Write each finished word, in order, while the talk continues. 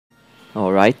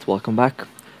Alright, welcome back.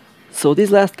 So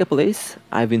these last couple days,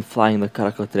 I've been flying the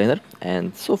Caracal trainer,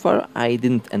 and so far I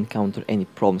didn't encounter any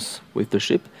problems with the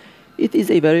ship. It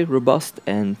is a very robust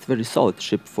and very solid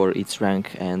ship for its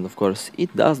rank, and of course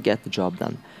it does get the job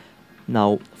done.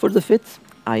 Now, for the fit,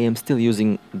 I am still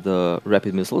using the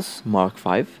rapid missiles, Mark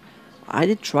 5. I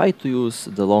did try to use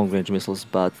the long range missiles,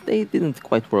 but they didn't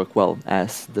quite work well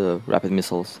as the rapid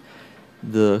missiles.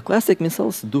 The classic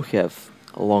missiles do have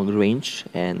a long range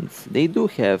and they do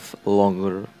have a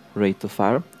longer rate of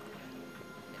fire,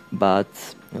 but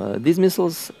these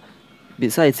missiles,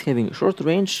 besides having short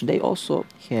range, they also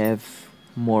have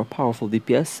more powerful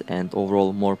DPS and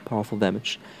overall more powerful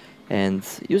damage. And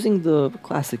using the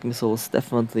classic missiles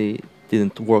definitely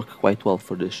didn't work quite well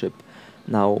for this ship.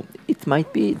 Now, it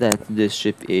might be that this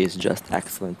ship is just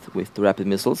excellent with the rapid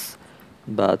missiles,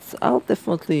 but I'll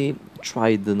definitely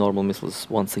try the normal missiles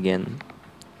once again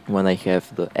when I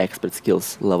have the expert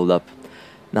skills leveled up.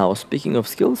 Now, speaking of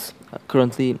skills,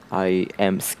 currently I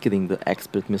am skilling the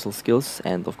expert missile skills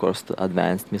and of course the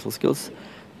advanced missile skills.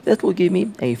 That will give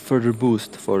me a further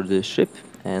boost for the ship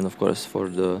and of course for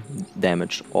the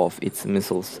damage of its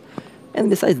missiles. And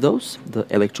besides those, the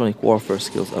electronic warfare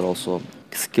skills are also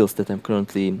skills that I'm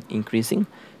currently increasing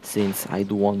since I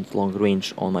do want long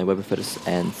range on my web affairs,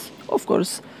 and of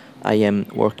course I am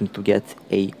working to get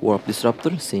a warp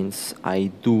disruptor since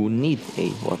I do need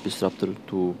a warp disruptor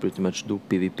to pretty much do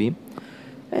PvP.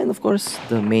 And of course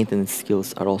the maintenance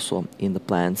skills are also in the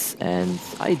plans, and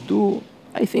I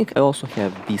think I also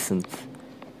have decent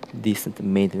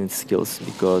maintenance skills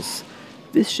because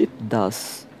this ship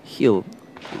does heal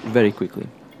very quickly.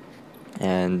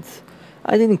 And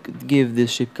I didn't give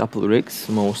this ship couple rigs,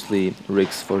 mostly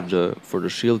rigs for the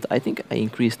shield. I think I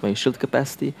increased my shield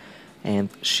capacity and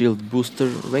shield booster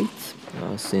rate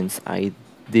since I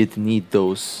did need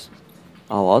those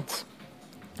a lot,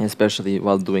 especially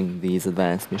while doing these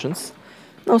advanced missions.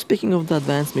 Now, speaking of the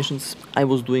advanced missions, I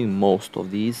was doing most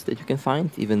of these that you can find,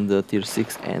 even the tier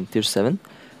 6 and tier 7,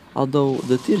 although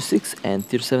the tier 6 and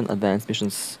tier 7 advanced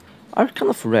missions are kind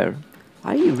of rare.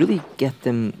 I really get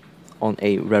them on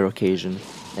a rare occasion,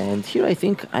 and here I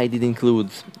think I did include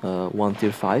one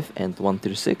tier 5 and one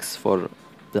tier 6 for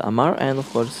the Amarr, and of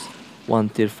course one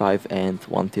tier 5 and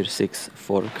one tier 6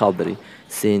 for Caldari,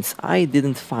 since I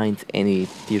didn't find any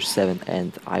tier 7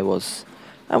 and I was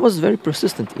very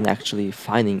persistent in actually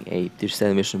finding a tier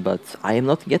 7 mission, but I am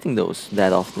not getting those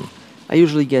that often. I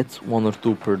usually get one or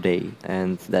two per day,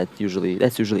 and that's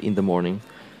usually in the morning.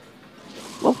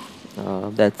 Well,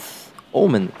 that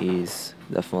Omen is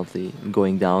definitely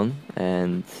going down,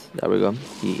 and there we go.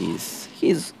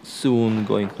 He's soon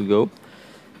going to go.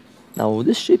 Now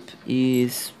this ship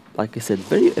is, like I said,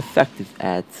 very effective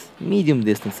at medium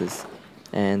distances,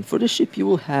 and for this ship you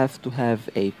will have to have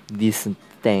a decent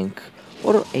tank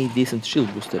or a decent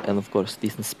shield booster and of course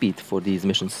decent speed for these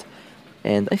missions.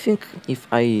 And I think if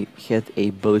I had a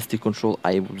ballistic control,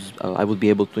 I would be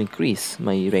able to increase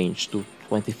my range to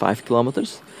 25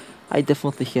 kilometers. I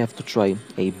definitely have to try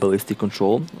a ballistic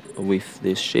control with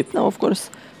this ship. Now, of course,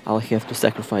 I'll have to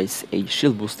sacrifice a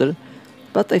shield booster,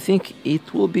 but I think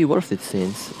it will be worth it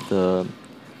since the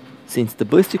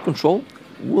ballistic control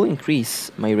will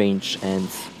increase my range and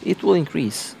it will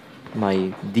increase my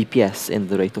DPS and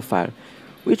the rate of fire,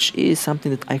 which is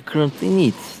something that I currently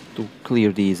need to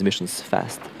clear these missions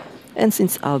fast. And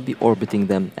since I'll be orbiting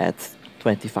them at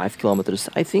 25 kilometers,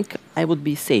 I think I would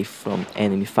be safe from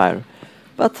enemy fire.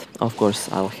 But of course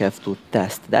I'll have to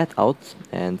test that out,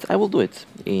 and I will do it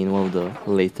in one of the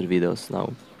later videos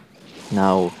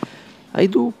now. I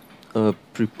do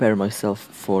prepare myself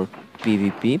for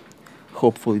PvP.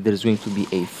 Hopefully there's going to be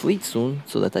a fleet soon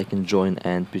so that I can join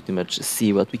and pretty much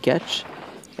see what we catch.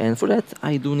 And for that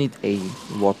I do need a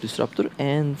warp disruptor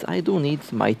and I do need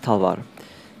my Talvar.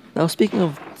 Now speaking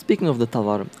of the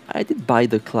Talvar, I did buy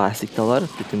the classic Talvar,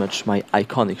 pretty much my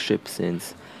iconic ship,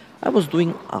 since I was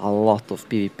doing a lot of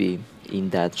PvP in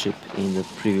that ship in the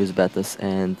previous betas,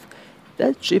 and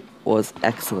that ship was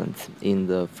excellent in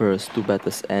the first two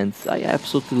betas and I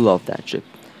absolutely love that ship.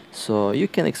 So you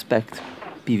can expect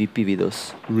PvP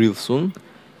videos real soon.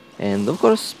 And of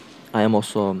course I am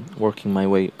also working my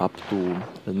way up to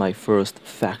my first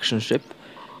faction ship.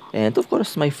 And of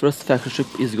course my first faction ship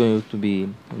is going to be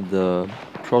the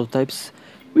prototypes,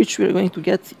 which we're going to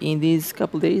get in these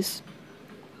couple days.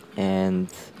 And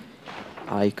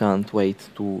I can't wait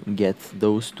to get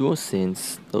those two,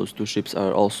 since those two ships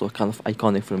are also kind of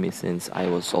iconic for me since I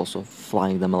was also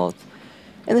flying them a lot.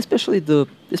 And especially the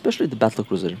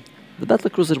battlecruiser. The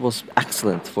battlecruiser was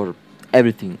excellent for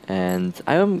everything, and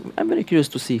I'm very curious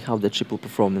to see how that ship will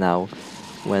perform now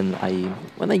when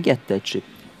I get that ship.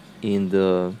 in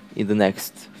the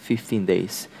next 15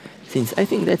 days, since I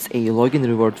think that's a login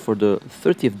reward for the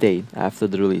 30th day after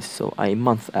the release, so a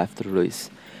month after release.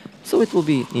 So it will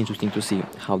be interesting to see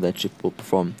how that ship will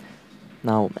perform.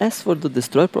 Now, as for the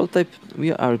destroyer prototype,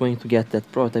 we are going to get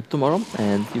that prototype tomorrow,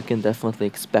 and you can definitely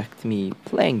expect me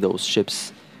playing those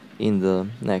ships in the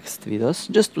next videos,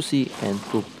 just to see and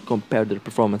to compare their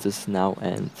performances now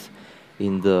and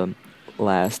in the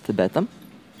last beta.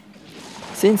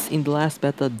 Since in the last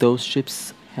beta those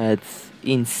ships had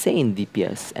insane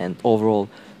DPS, and overall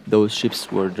those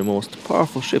ships were the most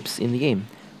powerful ships in the game.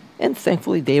 And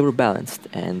thankfully they were balanced,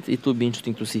 and it will be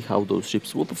interesting to see how those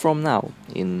ships will perform now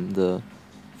in the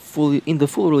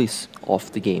full release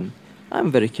of the game.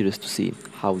 I'm very curious to see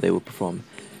how they will perform.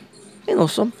 And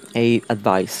also a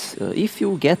advice: if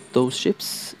you get those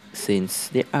ships, since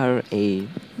they are a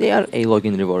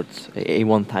login reward, a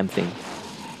one-time thing.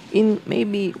 In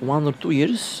maybe 1 or 2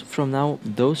 years from now,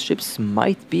 those ships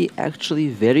might be actually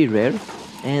very rare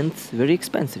and very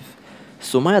expensive.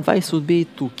 So my advice would be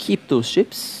to keep those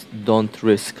ships, don't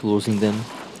risk losing them,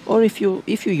 or if you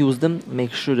use them,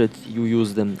 make sure that you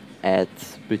use them at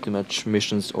pretty much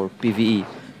missions or PvE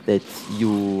that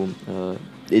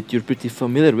you're pretty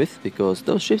familiar with, because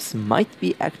those ships might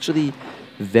be actually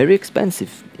very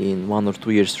expensive in 1 or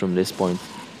 2 years from this point.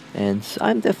 And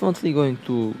I'm definitely going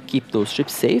to keep those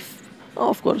ships safe.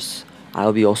 Of course,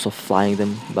 I'll be also flying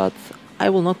them, but I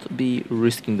will not be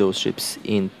risking those ships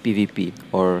in PvP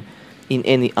or in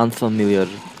any unfamiliar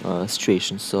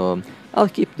situation. So I'll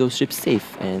keep those ships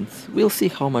safe, and we'll see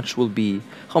how much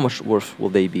worth will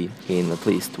they be in at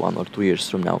least 1 or 2 years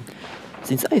from now.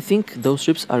 Since I think those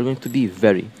ships are going to be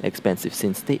very expensive,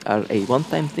 since they are a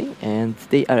one-time thing and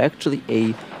they are actually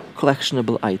a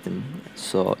collectionable item.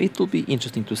 So it will be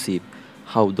interesting to see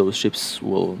how those ships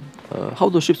will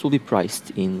be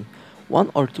priced in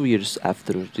 1 or 2 years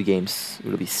after the game's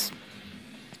release.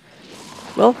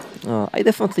 Well, I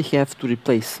definitely have to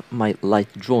replace my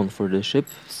light drone for the ship,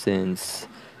 since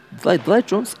the light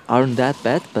drones aren't that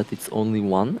bad, but it's only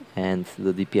one, and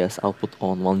the DPS output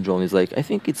on one drone is like, I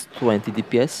think it's 20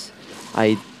 DPS.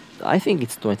 I think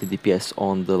it's 20 DPS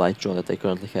on the light drone that I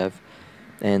currently have.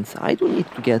 And I do need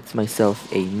to get myself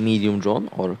a medium drone,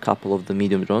 or a couple of the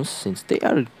medium drones, since they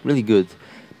are really good.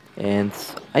 And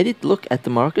I did look at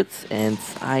the market, and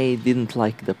I didn't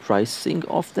like the pricing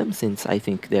of them, since I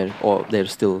think they're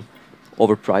still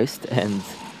overpriced, and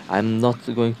I'm not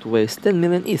going to waste 10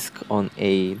 million ISK on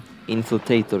a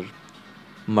infiltrator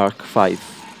Mark 5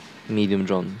 medium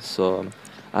drone. So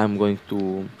I'm going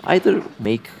to either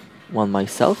make one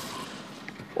myself,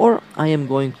 or I am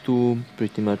going to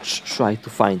pretty much try to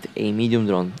find a medium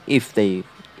drone if they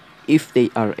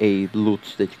are a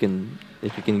loot that you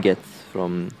can get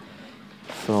from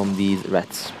these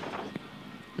rats.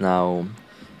 Now,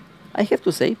 I have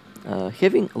to say,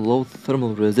 having low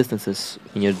thermal resistances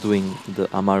when you're doing the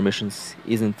Amarr missions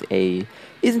isn't a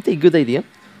good idea.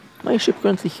 My ship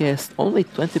currently has only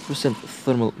 20%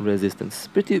 thermal resistance,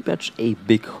 pretty much a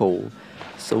big hole.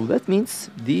 So that means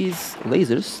these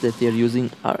lasers that they are using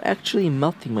are actually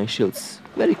melting my shields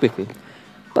very quickly.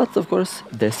 But of course,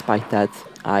 despite that,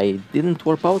 I didn't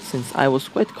warp out, since I was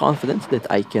quite confident that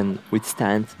I can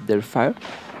withstand their fire,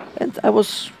 and I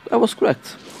was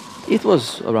correct. It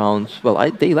was around, well,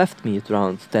 they left me at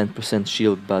around 10%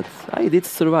 shield, but I did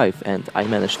survive, and I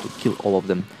managed to kill all of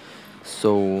them.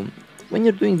 So when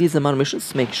you're doing these Amarr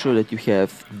missions, make sure that you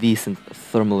have decent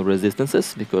thermal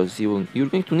resistances, because you're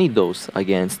going to need those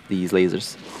against these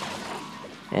lasers.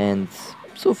 And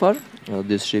so far,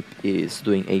 this ship is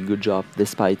doing a good job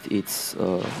despite its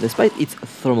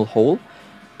thermal hole.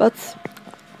 But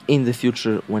in the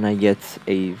future, when I get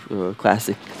a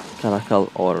classic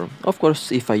Caracal, or of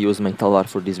course if I use my Caldari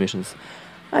for these missions,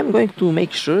 I'm going to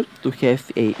make sure to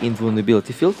have a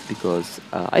invulnerability field, because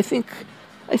I think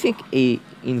a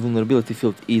invulnerability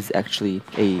field is actually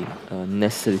a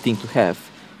necessary thing to have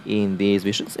in these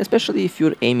missions, especially if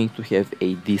you're aiming to have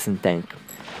a decent tank.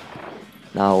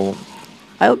 Now,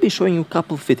 I'll be showing you a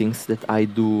couple fittings that I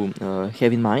do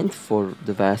have in mind for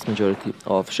the vast majority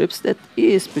of ships, that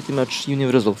is pretty much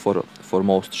universal for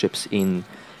most ships in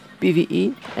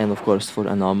PvE, and of course for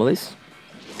anomalies,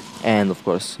 and of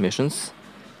course missions.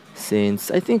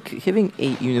 Since I think having a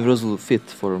universal fit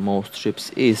for most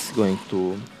ships is going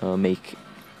to make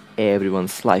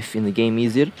everyone's life in the game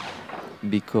easier,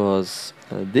 because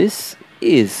this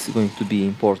is going to be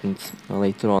important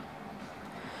later on.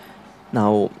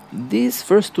 Now, these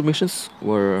first two missions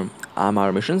were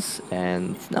Amarr missions,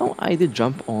 and now I did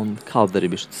jump on Caldari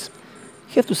missions.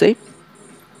 I have to say,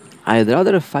 I'd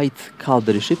rather fight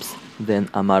Caldari ships than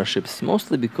Amarr ships,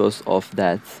 mostly because of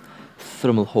that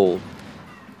thermal hole.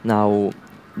 Now,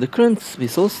 the current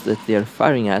missiles that they are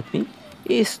firing at me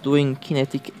is doing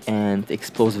kinetic and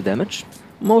explosive damage.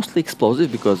 Mostly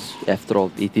explosive because, after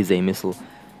all, it is a missile.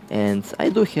 And I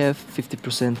do have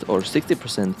 50% or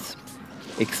 60%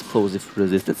 explosive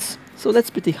resistance, so that's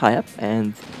pretty high up,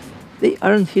 and they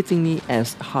aren't hitting me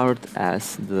as hard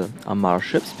as the Amarr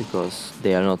ships because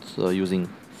they are not using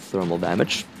thermal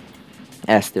damage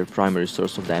as their primary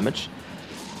source of damage.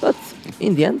 But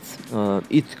in the end,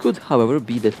 it could, however,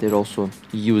 be that they're also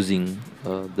using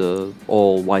the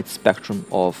all wide spectrum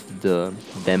of the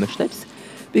damage types,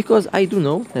 because I do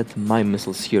know that my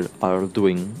missiles here are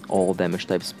doing all damage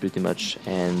types pretty much,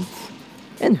 and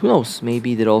who knows,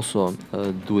 maybe they're also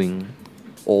doing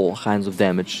all kinds of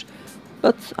damage.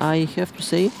 But I have to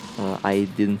say, I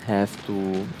didn't have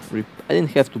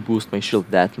to boost my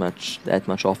shield that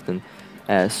much often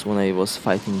as when I was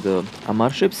fighting the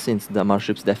Amarr ships, since the Amarr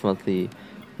ships definitely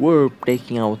were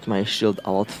taking out my shield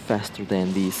a lot faster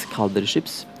than these Caldari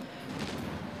ships.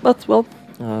 But well,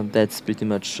 that's pretty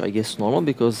much, I guess, normal,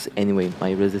 because anyway,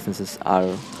 my resistances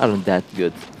aren't that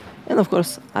good. And of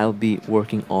course, I'll be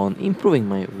working on improving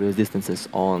my resistances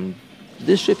on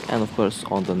this ship and of course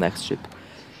on the next ship,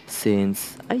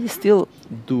 since I still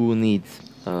do need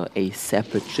a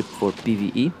separate ship for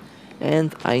PvE,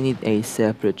 and I need a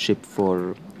separate ship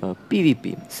for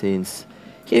PvP, since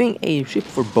having a ship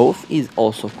for both is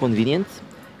also convenient.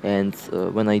 And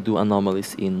when I do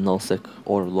anomalies in nullsec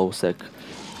or lowsec,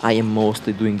 I am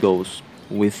mostly doing those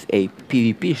with a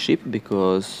PvP ship,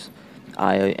 because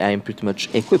I am pretty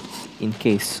much equipped in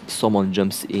case someone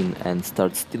jumps in and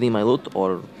starts stealing my loot,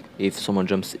 or if someone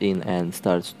jumps in and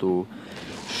starts to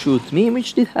shoot me,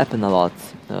 which did happen a lot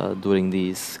during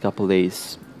these couple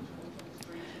days.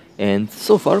 And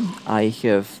so far, I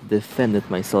have defended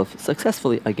myself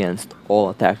successfully against all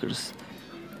attackers.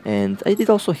 And I did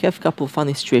also have a couple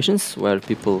funny situations where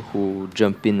people who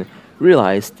jump in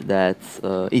realized that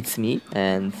it's me,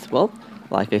 and well,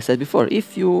 like I said before,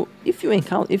 if you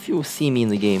see me in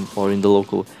the game or in the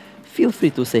local, feel free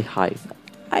to say hi.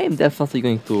 I am definitely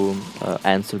going to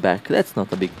answer back. That's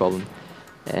not a big problem.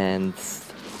 And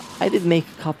I did make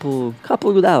a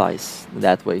couple good allies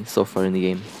that way so far in the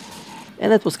game,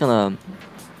 and that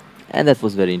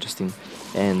was very interesting,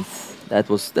 and that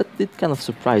did kind of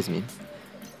surprise me.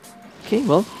 Okay,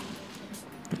 well,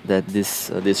 that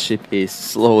this ship is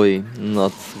slowly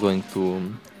not going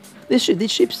to.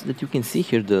 These ships that you can see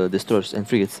here, the destroyers and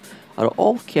frigates, are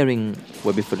all carrying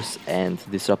webifers and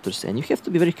disruptors, and you have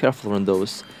to be very careful on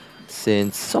those,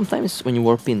 since sometimes when you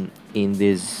warp in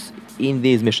these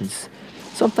missions,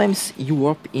 sometimes you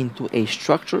warp into a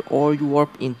structure or you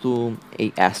warp into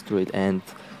a asteroid, and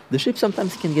the ship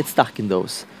sometimes can get stuck in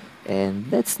those, and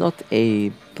that's not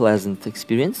a pleasant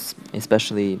experience.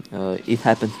 Especially it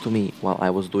happened to me while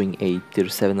I was doing a tier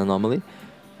 7 anomaly,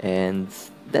 and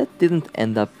that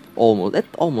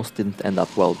almost didn't end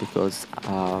up well, because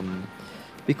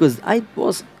I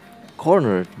was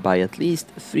cornered by at least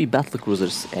 3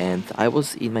 battlecruisers and I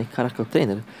was in my Caracal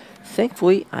trainer.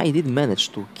 Thankfully, I did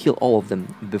manage to kill all of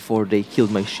them before they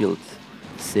killed my shield,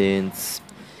 since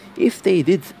if they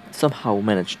did somehow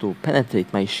manage to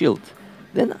penetrate my shield,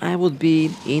 then I would be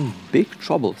in big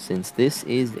trouble, since this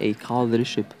is a Caldari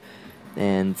ship,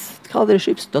 and Caldari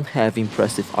ships don't have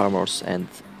impressive armors and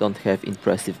don't have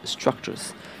impressive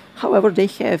structures. However, they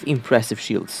have impressive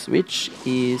shields, which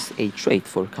is a trait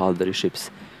for Caldari ships,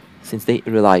 since they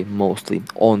rely mostly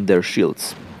on their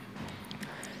shields.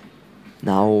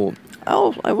 Now,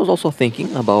 I was also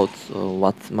thinking about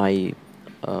what my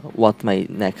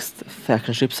next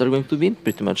faction ships are going to be.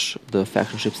 Pretty much the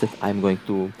faction ships that I'm going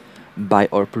to buy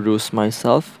or produce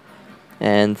myself,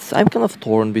 and I'm kind of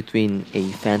torn between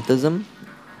a Phantasm,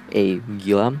 a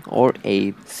Gila, or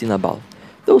a Cinnabal.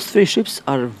 Those 3 ships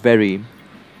are very,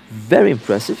 very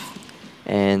impressive,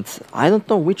 and I don't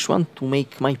know which one to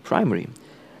make my primary,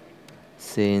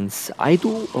 since I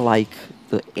do like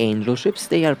the Angel ships.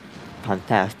 They are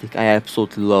fantastic. I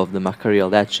absolutely love the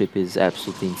Macariel. That ship is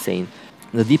absolutely insane.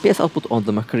 The DPS output on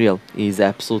the Macariel is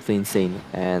absolutely insane,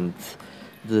 and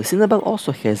the Cinnabal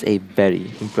also has a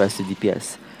very impressive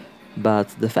DPS. But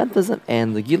the Phantasm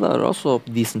and the Gila are also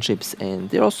decent ships, and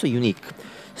they're also unique.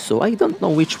 So I don't know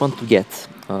which one to get.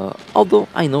 Although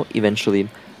I know eventually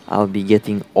I'll be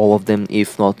getting all of them,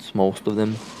 if not most of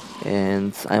them.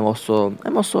 And I'm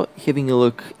also having a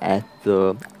look at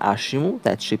the Ashimu.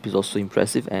 That ship is also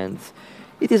impressive, and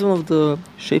it is one of the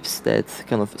ships that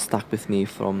kind of stuck with me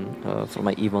from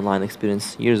my EVE Online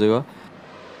experience years ago.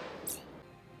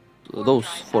 Those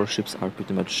 4 ships are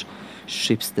pretty much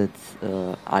ships that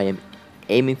I am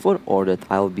aiming for, or that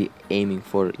I'll be aiming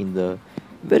for in the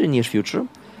very near future,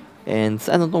 and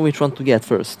I don't know which one to get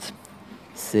first,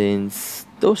 since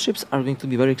those ships are going to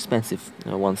be very expensive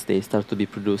once they start to be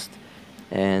produced.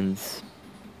 And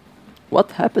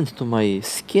what happened to my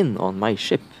skin on my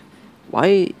ship?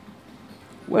 Why?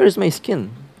 Where is my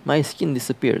skin? My skin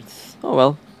disappeared. Oh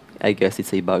well, I guess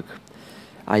it's a bug.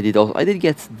 I did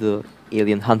get the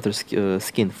alien hunter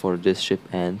skin for this ship,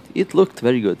 and it looked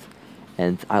very good,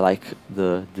 and I like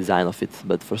the design of it.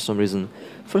 But for some reason,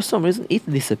 it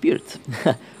disappeared.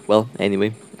 Well,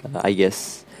 anyway, I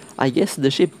guess the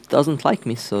ship doesn't like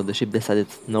me, so the ship decided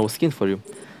no skin for you.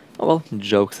 Oh well,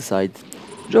 jokes aside,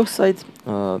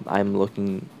 I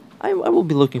will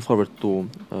be looking forward to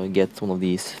get one of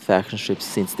these faction ships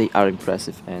since they are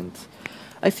impressive, and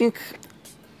I think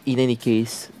in any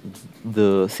case,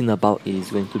 the Cinnabal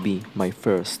is going to be my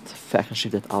first faction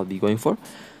ship that I'll be going for.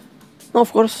 Now,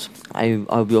 of course,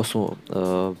 I'll be also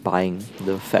buying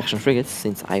the faction frigates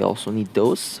since I also need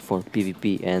those for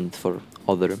PvP and for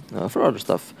other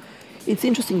stuff. It's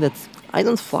interesting that I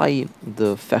don't fly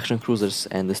the faction cruisers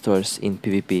and destroyers in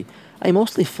PvP. I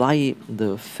mostly fly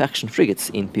the faction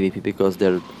frigates in PvP because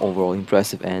they're overall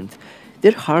impressive and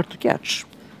they're hard to catch.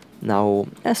 Now,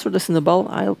 as for the Cinnabal,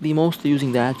 I'll be mostly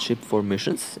using that ship for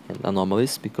missions and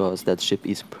anomalies because that ship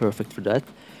is perfect for that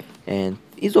and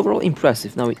is overall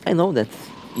impressive. Now, I know that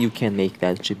you can make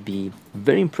that ship be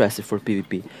very impressive for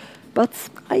PvP, but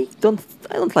I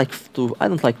don't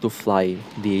like to fly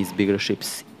these bigger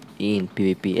ships in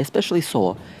PvP, especially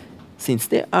solo, since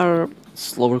they are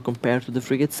slower compared to the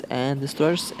frigates and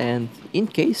destroyers, and in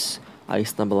case I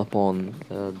stumble upon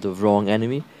the wrong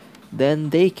enemy, then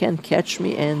they can catch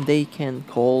me and they can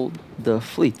call the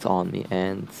fleet on me,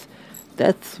 and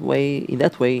in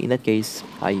that case,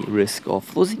 I risk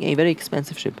of losing a very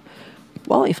expensive ship.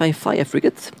 While if I fly a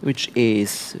frigate, which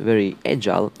is very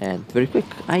agile and very quick,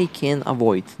 I can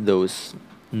avoid those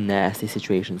nasty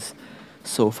situations.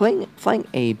 So flying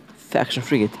a faction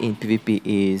frigate in PvP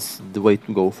is the way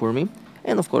to go for me.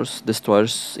 And of course,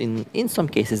 destroyers, in some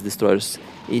cases destroyers,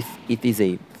 if it is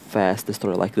a fast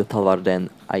destroyer like the Talvar, then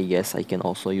I guess I can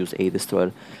also use a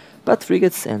destroyer. But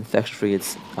frigates and faction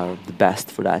frigates are the best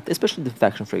for that, especially the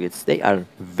faction frigates. They are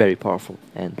very powerful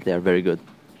and they are very good.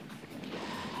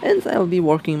 And I'll be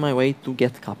working my way to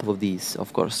get a couple of these,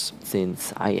 of course,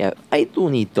 since I do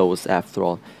need those after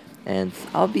all. And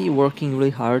I'll be working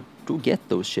really hard to get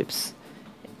those ships,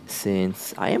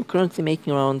 since I am currently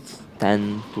making around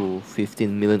 10 to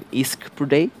 15 million ISK per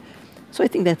day. So I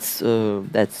think that's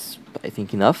I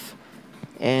think enough.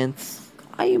 And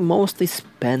I mostly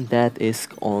spend that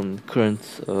ISK on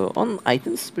on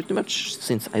items pretty much,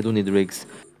 since I do need rigs.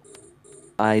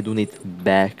 I do need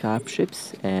backup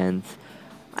ships, and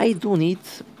I do need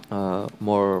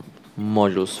more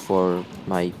modules for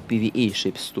my PvE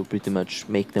ships to pretty much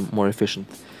make them more efficient.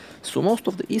 So most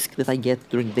of the ISK that I get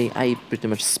during the day I pretty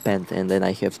much spend, and then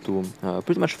I have to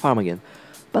pretty much farm again.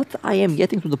 But I am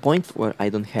getting to the point where I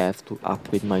don't have to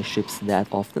upgrade my ships that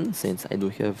often, since I do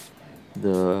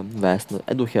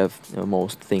have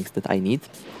most things that I need,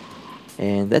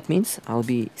 and that means I'll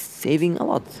be saving a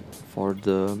lot for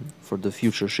the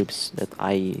future ships that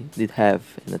I did have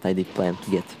and that I did plan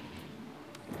to get.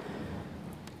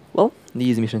 Well,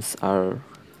 these missions are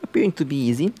appearing to be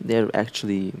easy. They're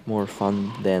actually more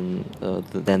fun than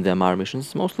the Amarr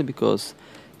missions, mostly because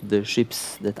the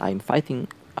ships that I'm fighting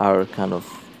are kind of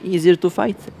easier to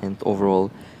fight, and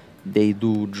overall they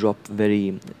do drop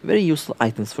very useful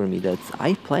items for me that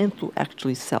I plan to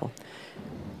actually sell.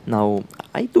 Now,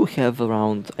 I do have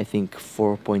around, I think,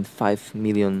 4.5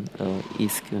 million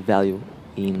ISK value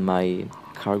in my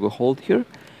cargo hold here,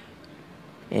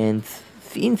 and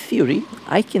in theory,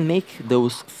 I can make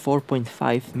those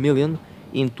 4.5 million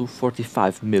into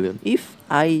 45 million if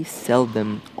I sell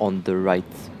them on the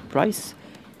right price,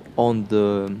 on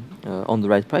the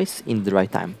right price in the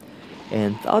right time.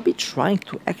 And I'll be trying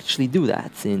to actually do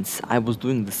that, since I was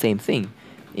doing the same thing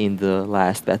in the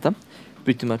last beta.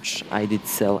 Pretty much I did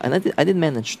sell, and I did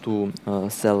manage to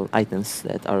sell items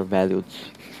that are valued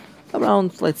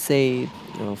around, let's say,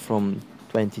 from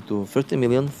 20 to 30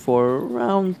 million for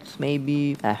around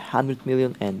maybe 100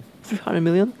 million and 300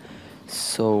 million.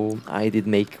 So I did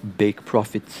make big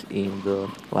profit in the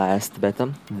last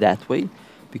beta that way,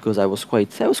 because I was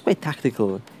quite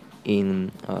tactical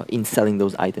in selling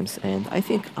those items, and I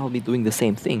think I'll be doing the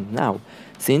same thing now,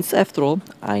 since after all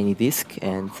I need ISK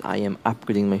and I am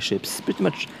upgrading my ships, pretty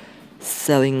much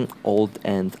selling old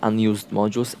and unused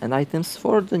modules and items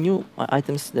for the new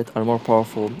items that are more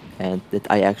powerful and that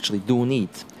I actually do need.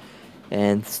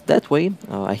 And that way,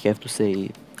 I have to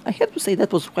say that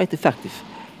was quite effective.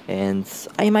 And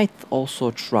I might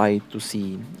also try to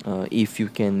see if you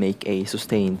can make a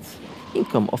sustained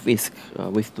income of ISK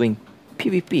with doing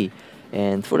PvP.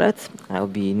 And for that, I'll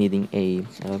be needing a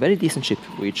very decent ship,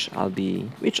 which I'll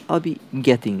be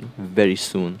getting very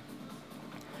soon.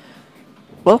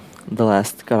 Well, the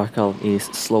last Caracal is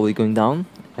slowly going down,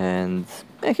 and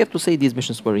I have to say these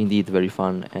missions were indeed very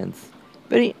fun and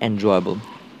very enjoyable.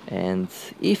 And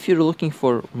if you're looking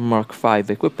for Mark 5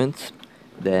 equipment,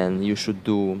 then you should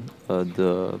do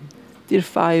the Tier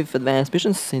 5 advanced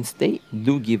missions, since they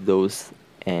do give those,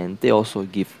 and they also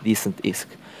give decent ISK.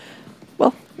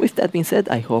 Well, with that being said,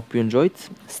 I hope you enjoyed.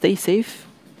 Stay safe,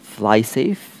 fly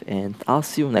safe, and I'll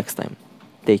see you next time.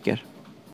 Take care.